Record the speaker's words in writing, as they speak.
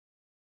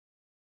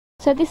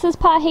So this is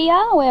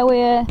Pahia, where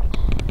we're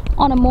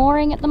on a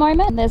mooring at the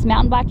moment. There's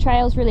mountain bike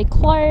trails really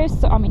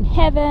close, so I'm in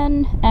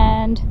heaven,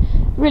 and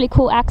really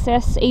cool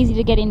access, easy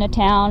to get into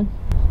town.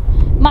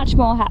 Much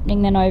more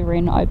happening than over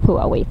in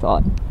Opua, we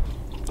thought.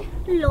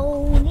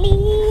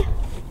 Lonely,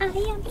 I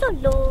am so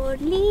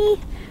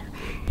lonely.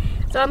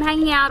 So I'm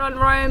hanging out on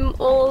Rome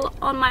all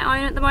on my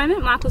own at the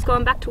moment. Michael's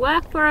going back to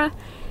work for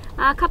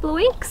a couple of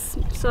weeks,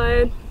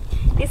 so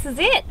this is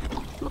it,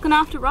 looking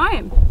after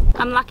Rome.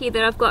 I'm lucky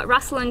that I've got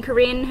Russell and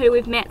Karin, who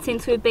we've met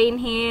since we've been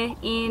here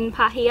in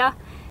Pahia,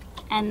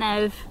 and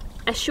they've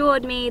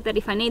assured me that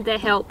if I need their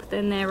help,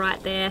 then they're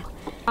right there.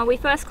 We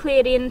first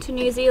cleared into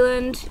New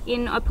Zealand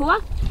in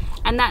Opua,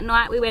 and that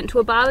night we went to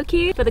a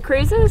barbecue for the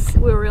cruisers.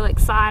 We were really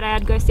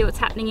excited, go see what's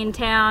happening in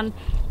town,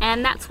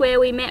 and that's where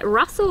we met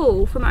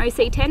Russell from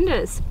OC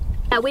Tenders.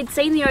 We'd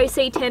seen the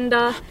OC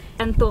tender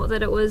and thought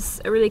that it was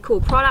a really cool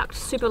product,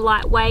 super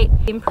lightweight,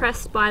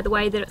 impressed by the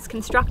way that it's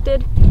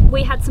constructed.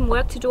 We had some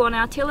work to do on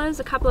our tillers,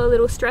 a couple of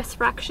little stress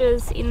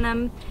fractures in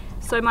them,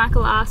 so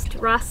Michael asked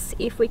Russ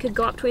if we could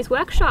go up to his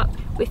workshop.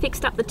 We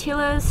fixed up the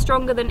tillers,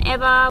 stronger than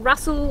ever.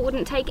 Russell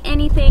wouldn't take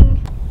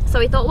anything, so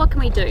we thought, what can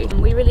we do?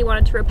 And we really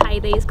wanted to repay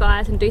these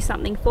guys and do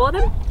something for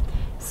them,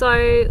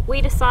 so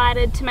we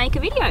decided to make a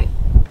video.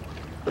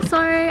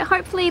 So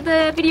hopefully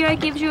the video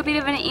gives you a bit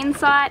of an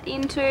insight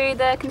into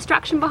the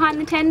construction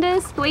behind the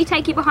tenders. We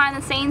take you behind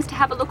the scenes to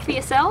have a look for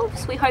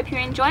yourselves. We hope you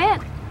enjoy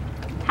it.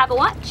 Have a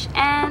watch,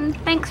 and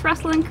thanks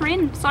Russell and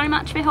Karin so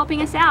much for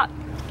helping us out.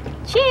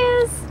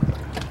 Cheers!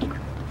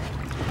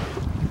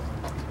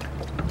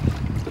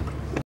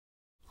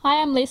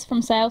 Hi, I'm Liz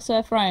from Sail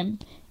Surf Rome.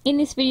 In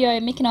this video,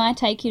 Mick and I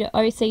take you to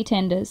OC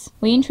Tenders.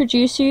 We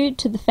introduce you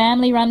to the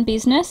family-run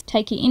business,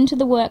 take you into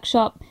the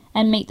workshop,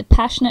 and meet the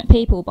passionate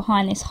people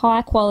behind this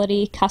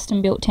high-quality,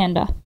 custom-built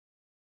tender.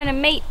 I'm going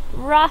to meet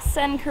Russ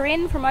and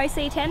Karin from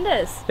OC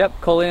Tenders.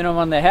 Yep, call in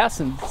on their house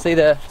and see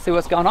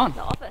what's going on.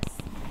 The office.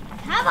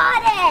 Come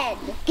on in!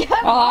 Good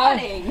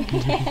morning!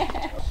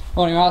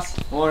 Morning,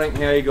 Russ. Morning,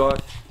 how are you guys?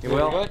 You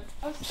well? Good.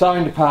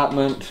 Sewing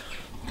department,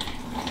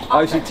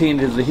 OC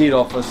Tenders, the head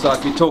office, so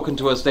if you're talking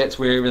to us, that's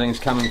where everything's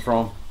coming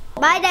from.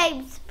 My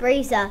name's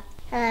Breezer.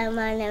 Hello,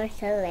 my name is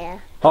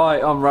Celia.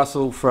 Hi, I'm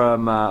Russell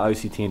from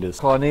OC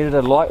Tenders. I needed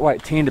a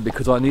lightweight tender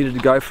because I needed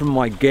to go from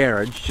my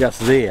garage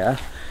just there,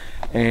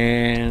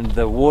 and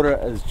the water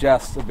is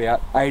just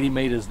about 80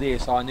 metres there,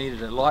 so I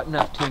needed a light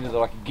enough tender that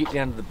I could get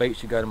down to the beach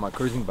to go to my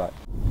cruising boat.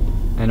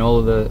 And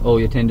all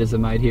your tenders are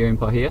made here in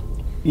Pahia?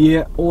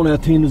 Yeah, all our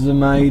tenders are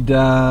made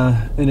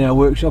in our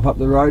workshop up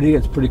the road here.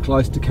 It's pretty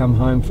close to come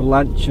home for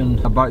lunch,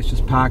 and our boat's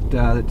just parked,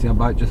 that's our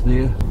boat just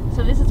there.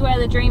 So this is where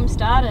the dream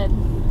started?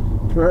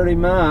 Pretty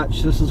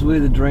much, this is where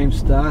the dream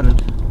started.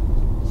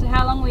 So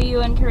how long were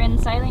you and Karin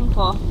sailing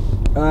for?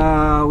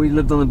 We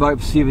lived on the boat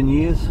for 7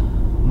 years.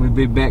 We've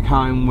been back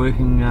home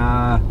working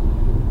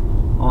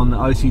on the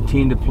OC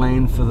tender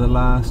plan for the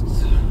last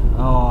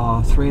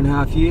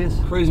 3.5 years.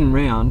 Cruising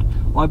around,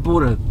 I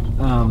bought a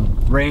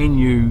brand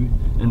new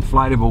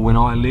inflatable when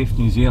I left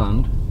New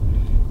Zealand,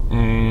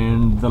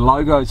 and the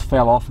logos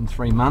fell off in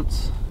 3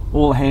 months.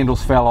 All the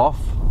handles fell off,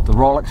 the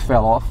Rolex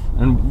fell off,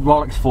 and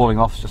Rolex falling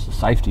off is just a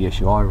safety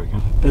issue, I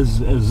reckon.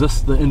 Is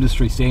this the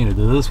industry standard?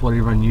 Is this what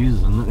everyone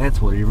uses? And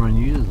that's what everyone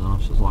uses, and I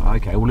was just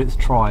like, okay, well let's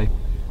try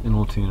an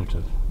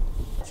alternative.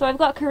 So I've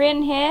got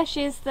Karin here.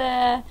 She's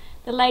the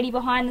lady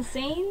behind the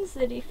scenes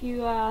that if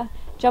you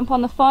jump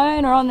on the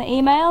phone or on the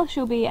email,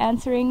 she'll be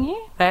answering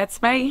you.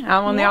 That's me.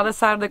 I'm on the other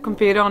side of the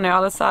computer, on the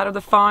other side of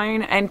the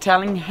phone, and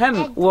telling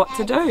him what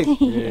to do.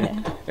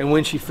 Yeah. And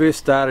when she first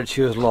started,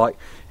 she was like,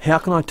 how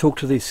can I talk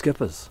to these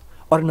skippers?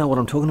 I don't know what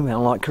I'm talking about.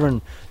 I'm like,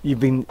 Karin,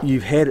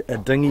 you've had a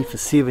dinghy for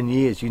 7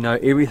 years. You know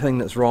everything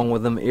that's wrong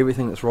with them,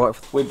 everything that's right.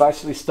 We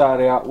basically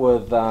start out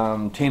with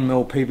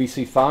 10mm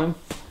PVC foam,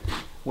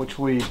 which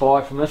we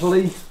buy from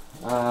Italy.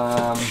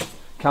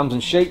 Comes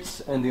in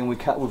sheets, and then we've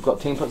got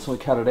templates and we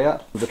cut it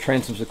out. The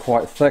transoms are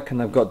quite thick,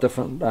 and they've got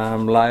different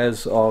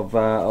layers of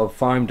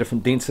foam,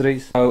 different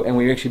densities. So, and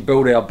we actually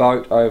build our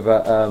boat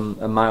over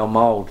a male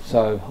mould.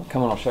 So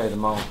come on, I'll show you the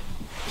mould.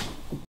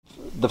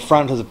 The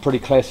front is a pretty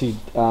classic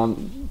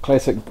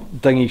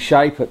dinghy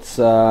shape. It's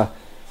plumb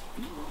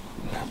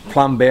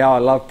bow. I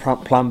love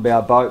plumb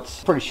bow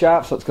boats. Pretty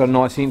sharp, so it's got a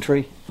nice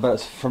entry. But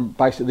it's from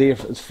basically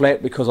there, it's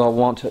flat because I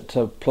want it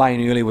to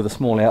plane early with a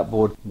small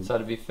outboard. So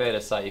to be fair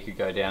to say, you could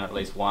go down at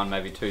least one,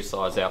 maybe two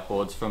size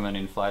outboards from an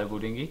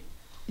inflatable dinghy?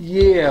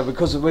 Yeah,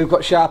 because we've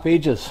got sharp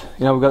edges.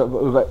 You know,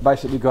 we've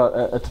basically got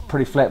a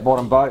pretty flat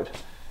bottom boat,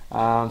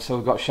 so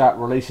we've got sharp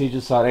release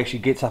edges, so it actually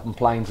gets up and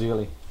planes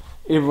early.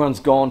 Everyone's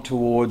gone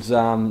towards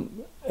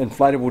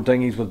inflatable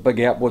dinghies with big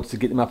outboards to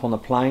get them up on the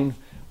plane,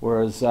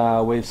 whereas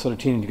we're sort of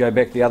tending to go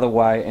back the other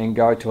way and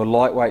go to a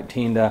lightweight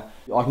tender.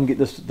 I can get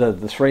the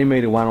 3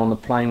 metre one on the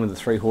plane with the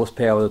 3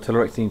 horsepower with a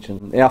tiller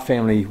extension. Our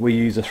family, we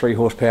use a 3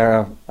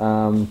 horsepower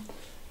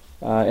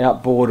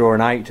outboard or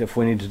an 8 if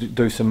we need to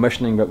do some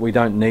missioning, but we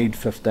don't need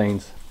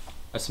 15s.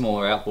 A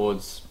smaller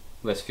outboard's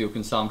less fuel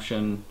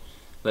consumption,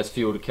 less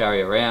fuel to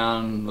carry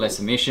around, less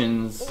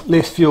emissions.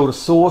 Less fuel to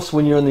source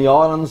when you're in the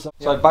islands.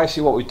 So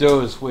basically what we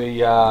do is we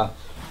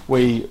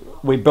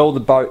build the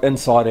boat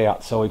inside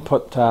out. So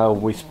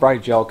we spray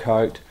gel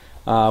coat,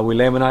 we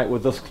laminate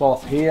with this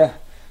cloth here,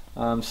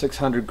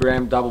 600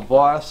 gram double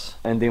bias,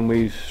 and then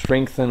we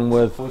strengthen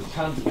with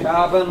tons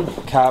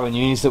of carbon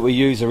unis that we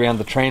use around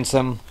the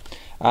transom.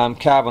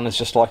 Carbon is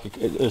just like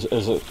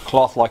is a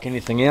cloth like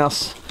anything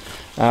else,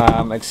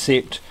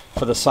 except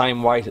for the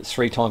same weight it's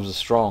 3 times as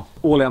strong.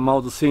 All our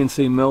moulds are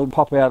CNC milled,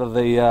 pop out of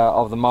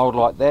the mould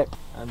like that,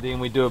 and then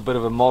we do a bit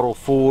of a Model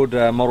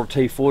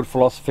T Ford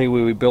philosophy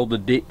where we build the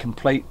deck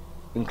complete,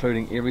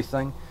 including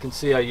everything. You can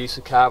see our use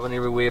of carbon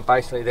everywhere.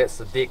 Basically that's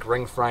the deck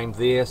ring frame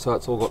there, so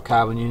it's all got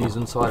carbon unis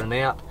inside and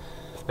out.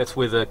 That's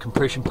where the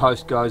compression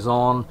post goes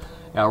on.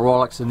 Our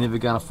rowlocks are never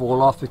going to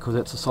fall off because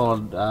that's a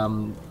solid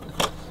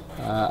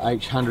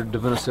H100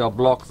 Divinicel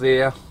block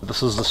there.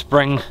 This is the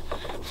spring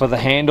for the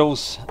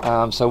handles,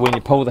 so when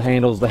you pull the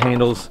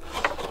handles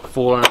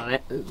fall in and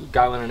out,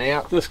 go in and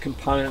out. This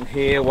component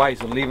here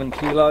weighs 11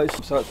 kilos,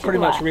 so it's pretty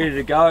much ready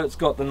to go. It's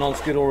got the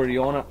non-skid already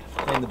on it,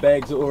 and the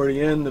bags are already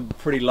in, the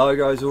pretty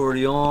logo's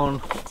already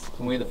on.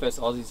 And we're the first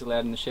Aussies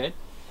allowed in the shed.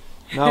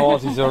 No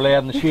Aussies are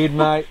allowed in the shed,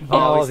 mate. No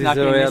Aussies are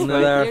allowed in there.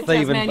 They're a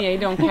thieving, you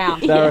don't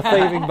count. they're a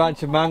thieving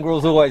bunch of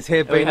mongrels, always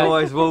have been,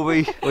 always will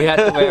be. We had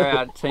to wear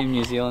our Team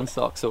New Zealand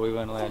socks, so we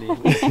weren't allowed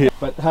in.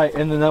 But hey,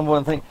 and the number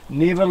one thing,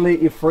 never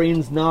let your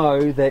friends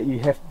know that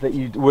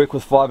you work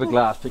with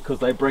fiberglass, because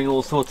they bring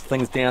all sorts of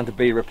things down to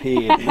be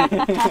repaired.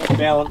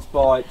 Balance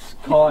bikes,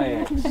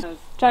 kayaks.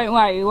 Don't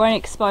worry, we won't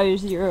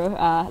expose your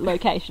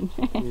location.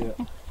 Yeah.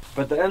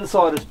 But the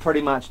inside is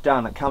pretty much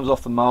done. It comes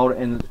off the mould,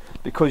 and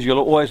because you're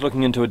always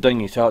looking into a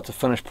dinghy, so it's a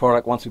finished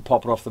product once we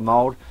pop it off the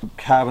mould.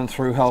 Carbon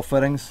through hull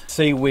fittings.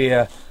 See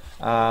where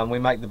we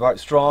make the boat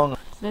strong. So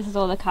this is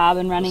all the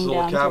carbon running down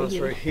all the carbon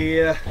through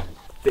here.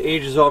 The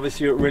edges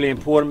obviously are really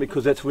important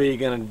because that's where you're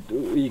going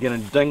to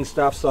ding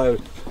stuff. So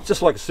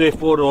just like a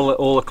surfboard,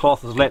 all the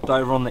cloth is lapped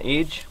over on the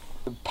edge.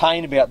 The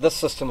pain about this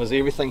system is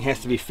everything has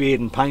to be fed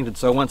and painted.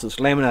 So once it's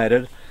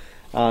laminated,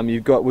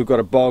 we've got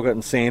to bog it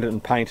and sand it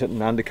and paint it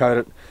and undercoat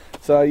it.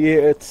 So yeah,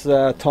 it's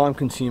time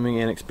consuming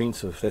and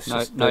expensive.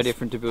 That's no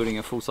different to building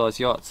a full-size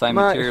yacht. Same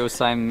materials,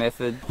 same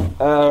method.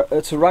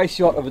 It's a race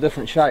yacht of a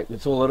different shape.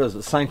 That's all it is.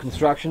 It's the same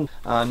construction.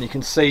 You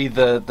can see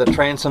the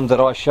transom that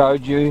I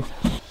showed you.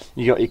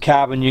 You got your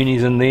carbon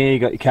unis in there. You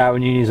got your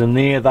carbon unis in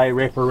there. They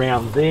wrap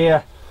around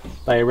there.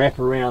 They wrap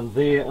around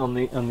there on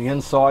the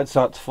inside,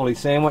 so it's fully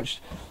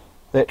sandwiched.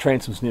 That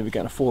transom's never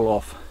going to fall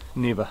off.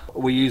 Never.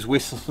 We use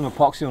West System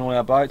epoxy on all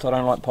our boats. I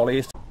don't like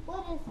polyester.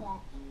 What is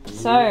that?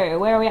 So,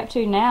 where are we up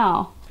to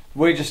now?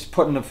 We're just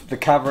putting the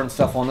cover and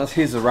stuff on this.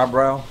 Here's the rub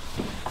rail.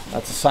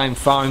 That's the same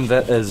foam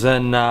that is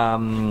in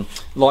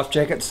life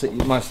jackets.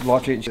 Most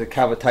life jackets, the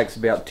cover takes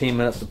about 10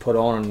 minutes to put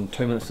on and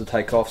 2 minutes to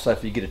take off, so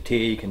if you get a tear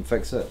you can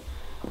fix it.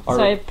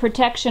 So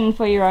protection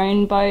for your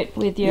own boat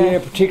with your... Yeah,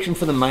 protection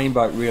for the main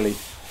boat really.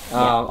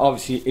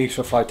 Obviously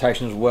extra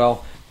flotation as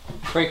well.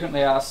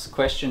 Frequently asked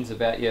questions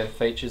about your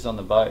features on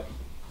the boat.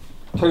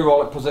 2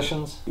 rollock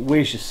positions.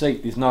 Where's your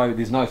seat? There's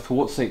no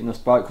thwart seat in this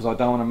boat because I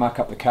don't want to muck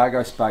up the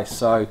cargo space.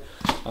 So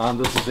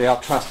this is our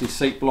trusty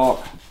seat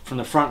block. From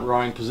the front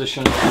rowing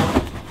position,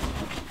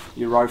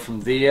 you row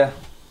from there,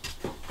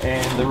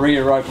 and the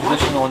rear row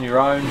position on your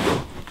own,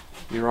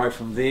 you row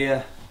from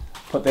there.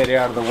 Put that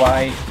out of the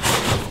way.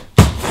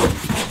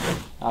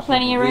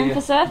 Plenty of room for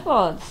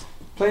surfboards.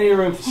 Plenty of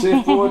room for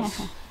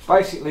surfboards.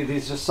 Basically,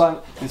 there's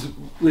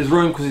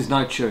room because there's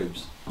no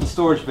tubes. The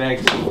storage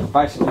bags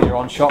basically are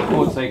on shop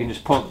board, so you can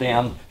just pull it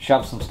down,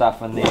 shove some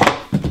stuff in there,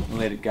 and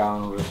let it go,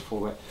 and it'll just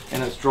fall back.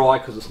 And it's dry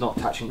because it's not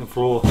touching the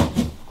floor.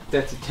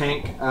 That's a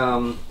tank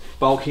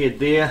bulkhead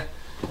there.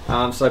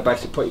 So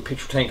basically, put your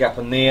petrol tank up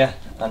in there,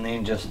 and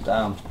then just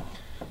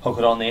hook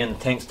it on there, and the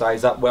tank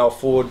stays up well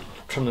forward.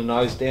 Trim the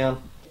nose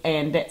down.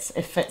 And it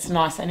fits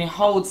nice, and it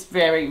holds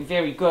very,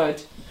 very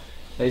good.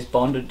 These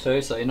bonded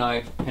too, so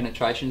no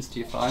penetrations to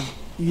your foam.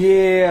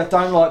 Yeah, I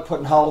don't like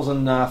putting holes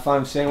in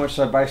foam sandwich,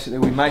 so basically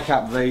we make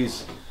up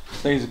these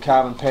are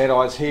carbon pad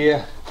eyes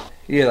here.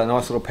 Yeah, they're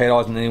nice little pad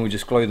eyes, and then we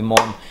just glue them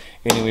on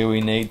anywhere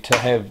we need to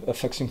have a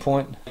fixing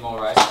point.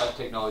 More race boat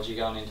technology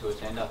going into a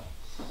tender.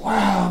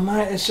 Wow,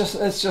 mate, it's just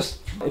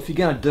if you're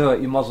going to do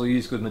it, you might as well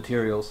use good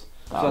materials.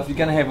 So if you're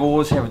going to have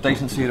oars, have a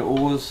decent set of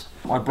oars.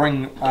 I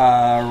bring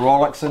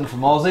Rolex in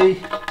from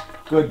Aussie.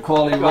 Good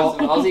quality rock.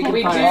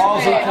 We do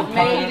have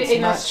made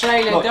in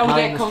Australia. Look, don't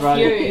get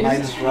confused. Made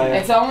in Australia.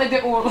 It's only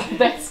the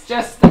that's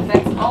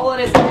all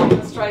it is made in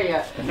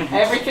Australia.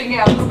 Everything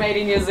else is made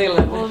in New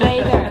Zealand. Well, there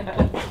you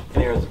go.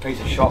 There is a piece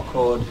of shock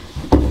cord,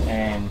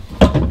 and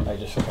they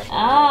just hook up.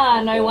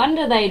 Ah, no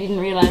wonder they didn't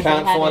realise they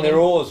had Can't find their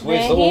oars.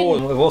 Where's the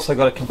oars? We've also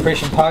got a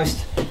compression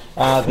post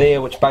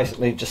there, which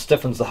basically just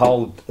stiffens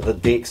the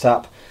decks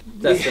up.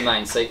 That's the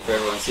main seat for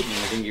everyone sitting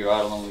in the dinghy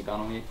right along the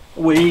gunnel here.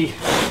 We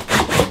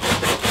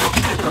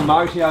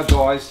promote our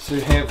guys to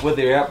have with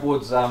their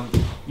outboards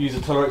use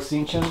a tiller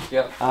extension.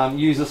 Yep.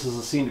 Use this as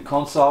a centre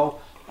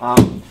console.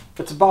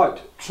 It's a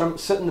boat.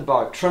 Sit in the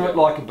boat, trim it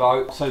like a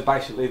boat. So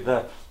basically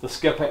the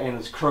skipper and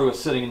his crew are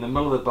sitting in the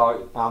middle of the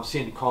boat,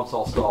 centre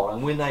console style,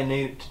 and when they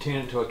need it to turn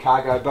it into a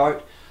cargo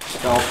boat,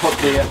 they'll put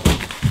their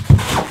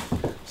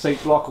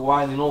seat block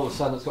away, and then all of a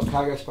sudden it's got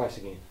cargo space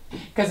again.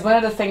 Because one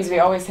of the things we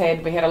always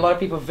had, we had a lot of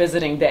people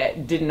visiting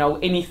that didn't know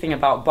anything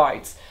about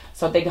boats.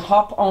 So they'd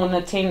hop on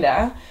a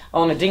tender,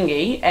 on a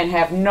dinghy, and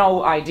have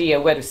no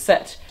idea where to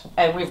sit.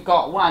 And we've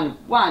got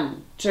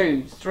one,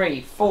 two,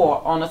 three,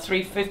 four on a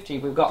 350.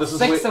 We've got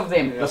 6 of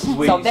them. Yeah.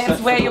 So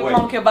that's where you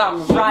plonk your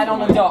bum, right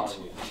on the dot.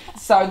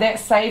 So that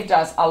saved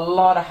us a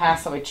lot of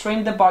hassle. We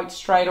trimmed the boat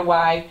straight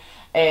away,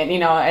 and you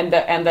know, and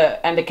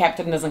the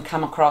captain doesn't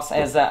come across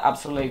as an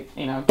absolute,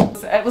 you know.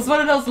 It was one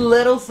of those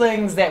little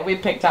things that we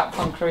picked up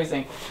from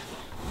cruising.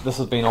 This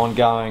has been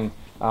ongoing.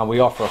 We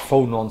offer a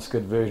full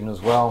non-skid version as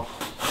well,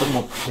 a bit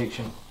more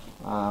protection.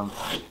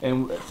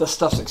 And this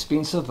stuff's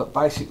expensive, but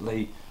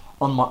basically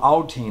on my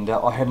old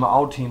tender, I had my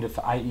old tender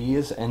for 8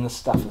 years, and this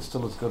stuff is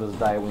still as good as the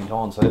day it went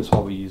on, so that's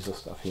why we use this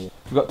stuff here.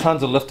 We've got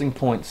tons of lifting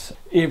points.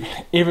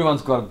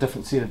 Everyone's got a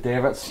different set of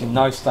davits,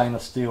 no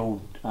stainless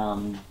steel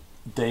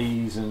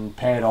D's and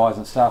pad eyes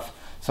and stuff,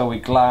 so we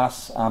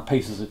glass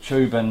pieces of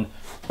tube in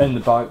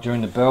the boat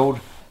during the build.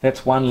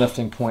 That's one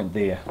lifting point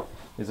there.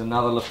 There's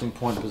another lifting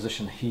point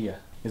position here.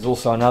 There's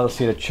also another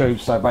set of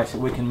tubes, so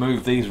basically we can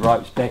move these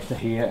ropes back to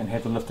here and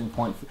have the lifting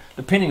point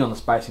depending on the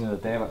spacing of the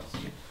davits.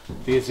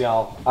 There's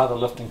our other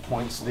lifting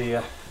points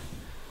there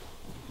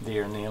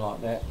and there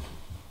like that.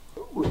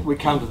 We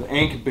come to the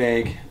anchor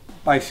bag.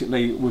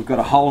 Basically we've got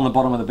a hole in the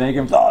bottom of the bag.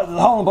 Oh, there's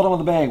a hole in the bottom of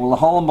the bag. Well, the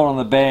hole in the bottom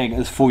of the bag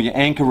is for your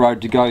anchor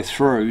rod to go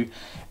through,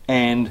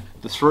 and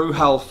the through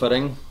hull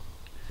fitting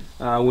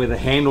where the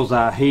handles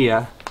are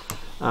here,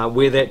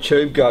 where that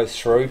tube goes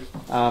through,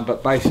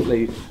 but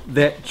basically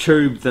that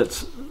tube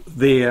that's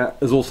there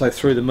is also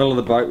through the middle of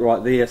the boat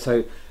right there,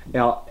 so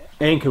our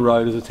anchor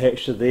rod is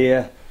attached to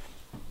there,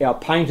 our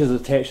painter is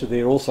attached to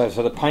there also,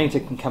 so the painter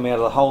can come out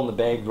of the hole in the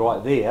bag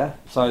right there.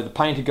 So the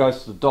painter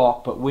goes to the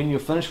dock, but when you're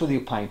finished with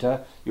your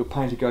painter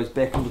goes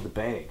back into the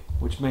bag,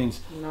 which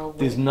means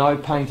there's no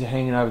painter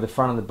hanging over the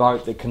front of the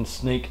boat that can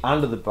sneak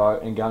under the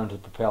boat and go into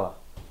the propeller.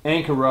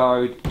 Anchor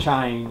rod,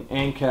 chain,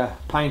 anchor,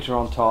 painter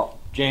on top,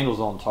 jandals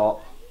on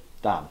top,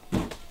 done.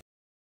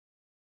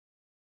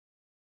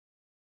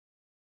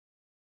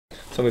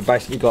 So we've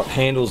basically got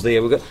handles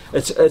there. We've got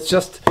it's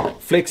just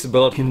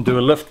flexibility. You can do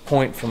a lift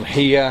point from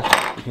here.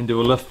 You can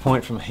do a lift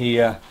point from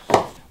here.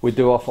 We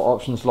do offer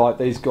options like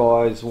these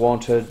guys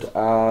wanted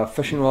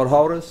fishing rod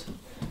holders.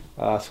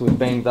 So we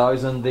banged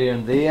those in there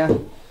and there.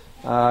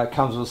 It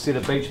comes with a set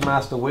of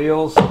Beachmaster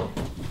wheels.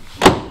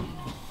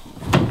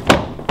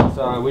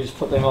 So we just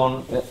put them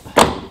on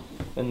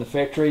in the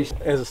factories.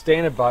 As a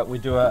standard boat, we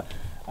do a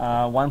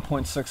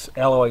 1.6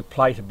 alloy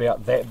plate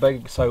about that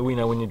big, so we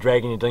know when you're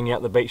dragging your dinghy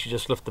out the beach, you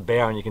just lift the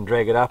bow and you can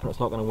drag it up and it's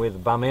not going to wear the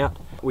bum out.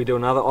 We do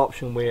another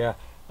option where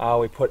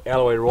we put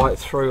alloy right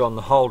through on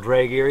the whole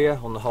drag area,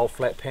 on the whole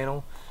flat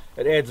panel.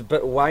 It adds a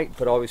bit of weight,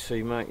 but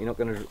obviously, mate, you're not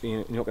going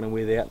to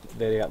wear that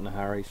out in a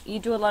hurry. You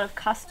do a lot of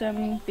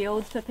custom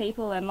builds for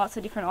people and lots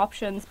of different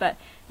options, but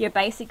your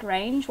basic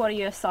range, what are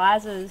your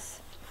sizes?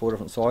 4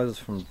 different sizes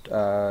from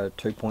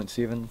 2.7,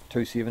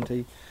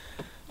 270,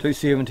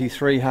 270,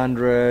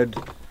 300,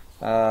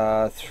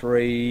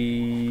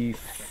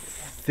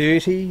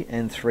 330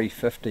 and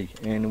 350,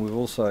 and we've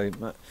also,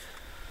 don't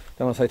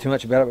want to say too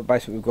much about it, but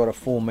basically we've got a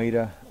 4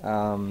 metre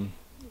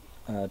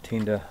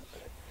tender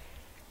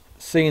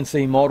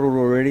CNC modelled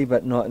already,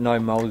 but no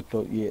moulds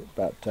built yet,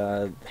 but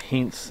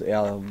hence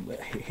our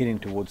heading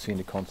towards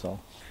centre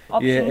console.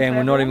 Yeah, and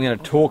we're not even going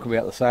to talk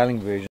about the sailing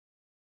version.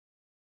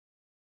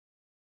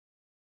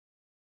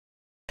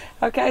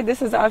 Okay,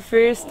 this is our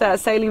first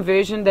sailing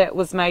version that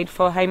was made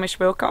for Hamish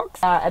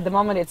Wilcox. At the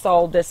moment it's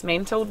all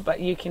dismantled, but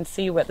you can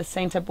see where the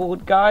centre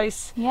board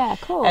goes. Yeah,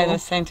 cool. And the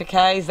centre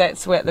case,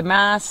 that's where the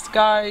mast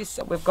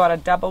goes. We've got a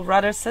double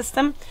rudder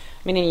system,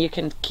 meaning you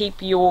can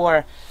keep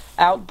your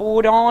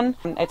outboard on.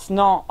 It's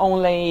not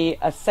only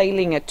a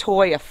sailing, a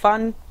toy, a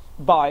fun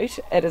boat,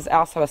 it is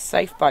also a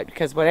safe boat,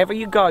 because wherever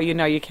you go, you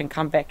know you can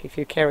come back if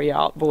you carry your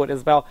outboard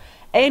as well.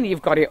 And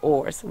you've got your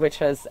oars,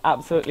 which is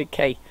absolutely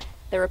key.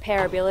 The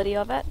repairability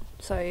of it,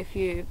 so if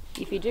you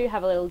do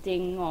have a little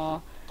ding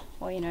or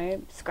you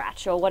know,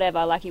 scratch or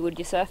whatever like you would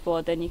your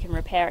surfboard, then you can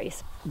repair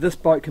it. This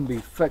boat can be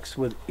fixed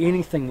with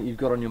anything that you've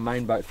got on your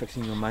main boat,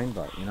 fixing your main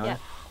boat, you know. Yeah.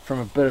 From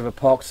a bit of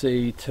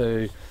epoxy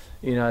to,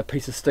 you know, a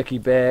piece of sticky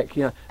back,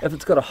 you know, if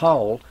it's got a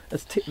hole,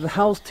 the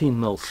hull's 10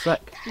 mils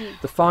thick.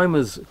 The foam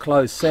is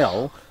closed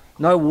cell,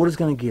 no water's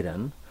going to get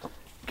in.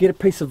 Get a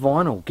piece of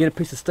vinyl, get a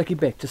piece of sticky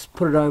back, just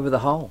put it over the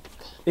hole.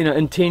 You know,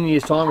 in 10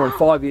 years time or in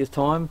 5 years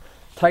time,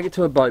 take it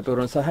to a boat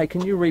builder and say, hey, can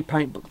you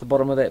repaint the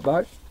bottom of that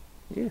boat?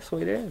 Yeah,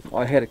 sweet as.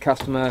 I had a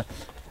customer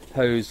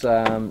who's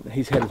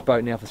he's had his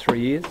boat now for 3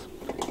 years,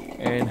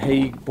 and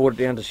he brought it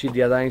down to shed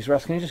the other day, and he said,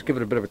 Russ, can you just give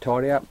it a bit of a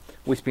tidy up?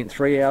 We spent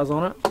 3 hours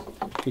on it.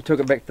 He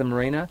took it back to the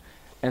marina,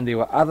 and there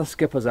were other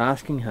skippers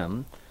asking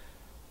him,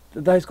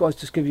 did those guys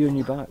just give you a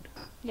new boat?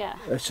 Yeah.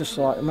 It's just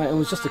like, mate, it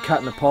was just a cut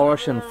and a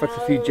polish and fix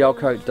a few gel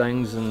coat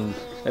things, and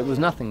it was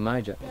nothing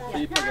major.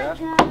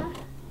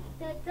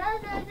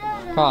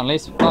 Come on,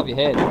 Liz, above your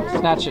head.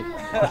 Snatch it.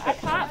 I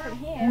can't from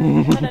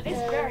here, but it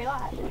is very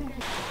light.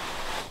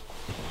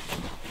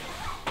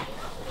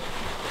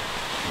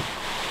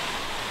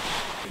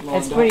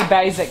 It's pretty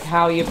basic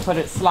how you put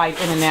it slide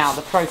in and out.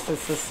 The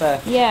process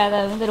is Yeah,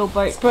 the little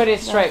boat. it's pretty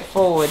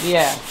straightforward,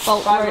 yeah.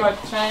 Bolt rope.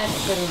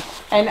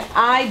 And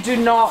I do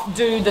not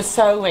do the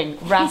sewing.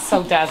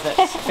 Russell does it,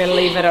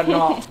 believe it or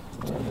not.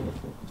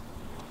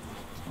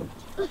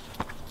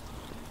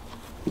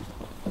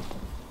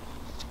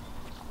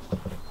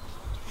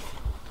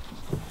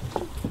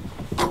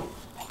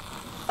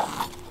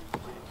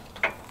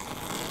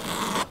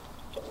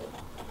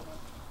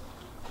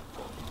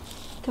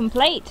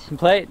 Complete.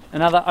 Complete.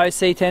 Another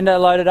OC tender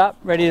loaded up,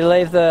 ready to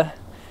leave the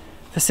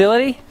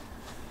facility.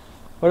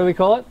 What do we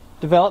call it?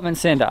 Development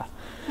Centre.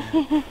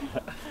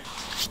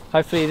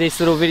 Hopefully this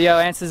little video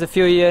answers a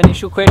few of your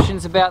initial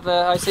questions about the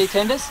OC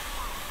tenders.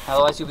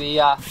 Otherwise you'll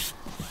be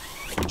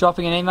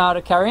dropping an email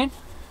to Carryon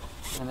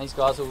and these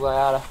guys will be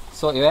able to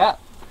sort you out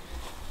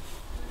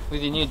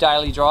with your new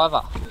daily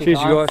driver.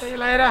 Cheers, you guys. See you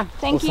later.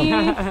 Thank you.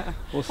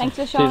 Awesome. Thanks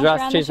for showing Cheers us Russ,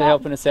 around cheers the for shop.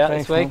 helping us out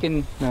Thanks, this week. man.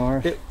 And No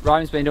worries.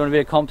 Rome's been doing a bit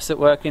of composite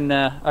work in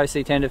the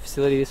OC tender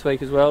facility this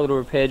week as well, a little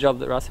repair job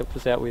that Russ helped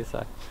us out with,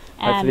 so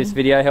hopefully this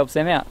video helps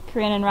them out.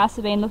 Corinne and Russ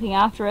have been looking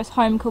after us,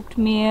 home cooked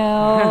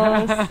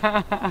meals.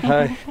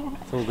 Hey,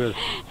 it's all good.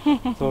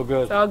 It's all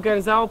good. It's all good.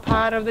 It's all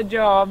part of the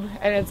job,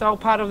 and it's all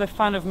part of the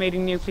fun of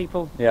meeting new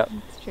people. Yep.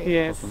 It's true.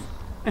 Yes.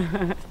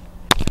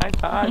 High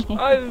five.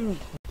 Oh.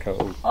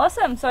 Cool.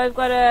 Awesome. So we've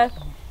got a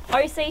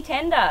OC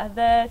tender,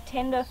 the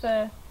tender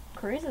for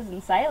cruisers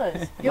and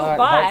sailors. You'll Right,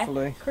 buy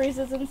hopefully.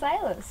 cruisers and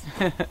sailors.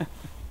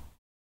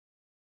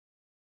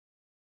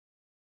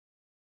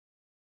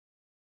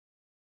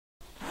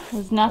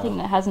 There's nothing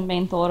that hasn't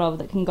been thought of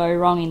that can go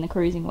wrong in the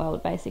cruising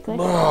world, basically.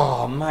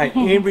 Oh, mate,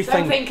 everything.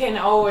 Something can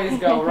always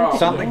go wrong.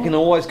 Something can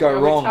always go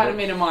We wrong. try to but-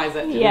 minimise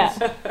it.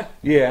 Yeah.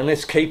 Yeah, and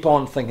let's keep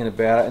on thinking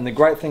about it. And the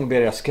great thing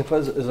about our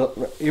skippers is that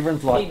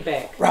everyone's like,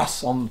 Feedback.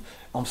 Russ, I'm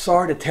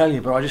sorry to tell you,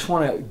 but I just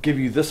want to give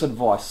you this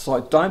advice. It's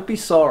like, don't be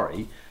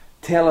sorry.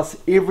 Tell us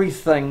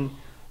everything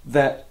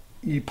that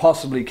you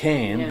possibly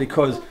can, Yeah.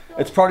 because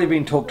it's probably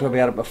been talked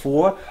about it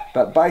before,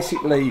 but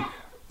basically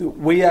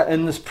we are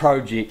in this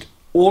project.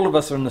 All of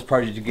us are in this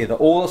project together.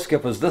 All the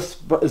skippers. This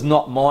is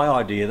not my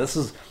idea. This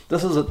is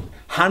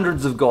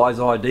hundreds of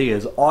guys'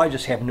 ideas. I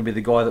just happen to be the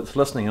guy that's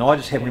listening, and I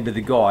just happen to be the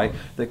guy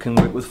that can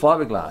work with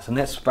fiberglass, and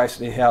that's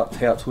basically how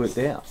it's worked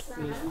out.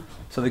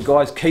 So the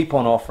guys keep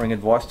on offering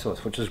advice to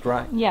us, which is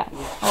great. Yeah.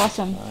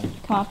 Awesome.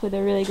 Come up with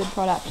a really good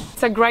product.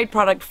 It's a great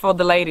product for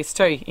the ladies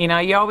too. You know,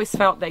 you always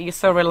felt that you're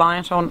so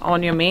reliant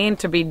on your men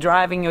to be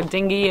driving your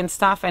dinghy and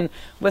stuff. And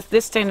with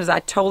this tenders, I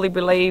totally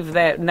believe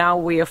that now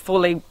we are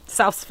fully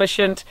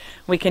self-sufficient.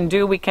 We can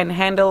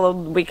handle,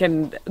 we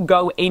can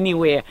go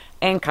anywhere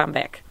and come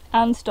back.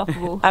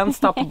 Unstoppable.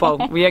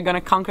 Unstoppable. We are going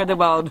to conquer the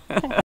world.